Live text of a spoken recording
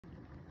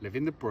live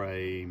in the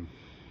Bream.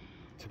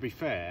 To be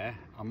fair,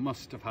 I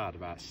must have had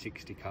about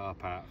 60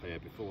 carp out here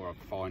before I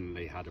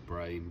finally had a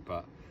Bream,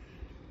 but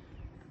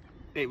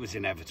it was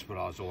inevitable.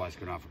 I was always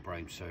going to have a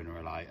Bream sooner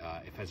or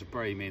later. If there's a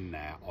Bream in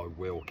there, I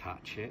will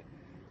catch it.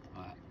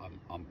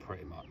 I'm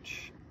pretty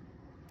much,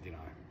 you know.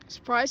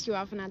 Surprised you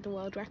haven't had the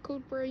world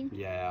record Bream.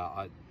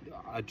 Yeah,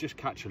 I just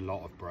catch a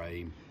lot of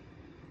Bream.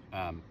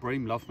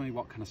 Bream love me,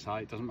 what can I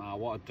say? It doesn't matter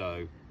what I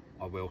do,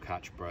 I will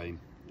catch Bream.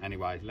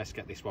 Anyway, let's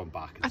get this one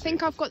back. I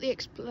think I've got the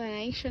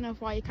explanation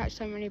of why you catch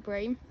so many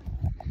Bream.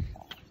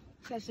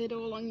 Says it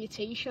all on your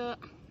t-shirt.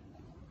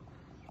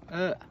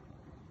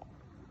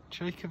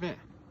 Cheek of it.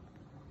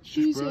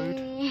 She's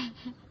a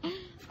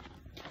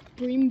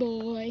Bream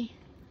boy.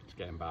 Let's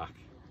get him back.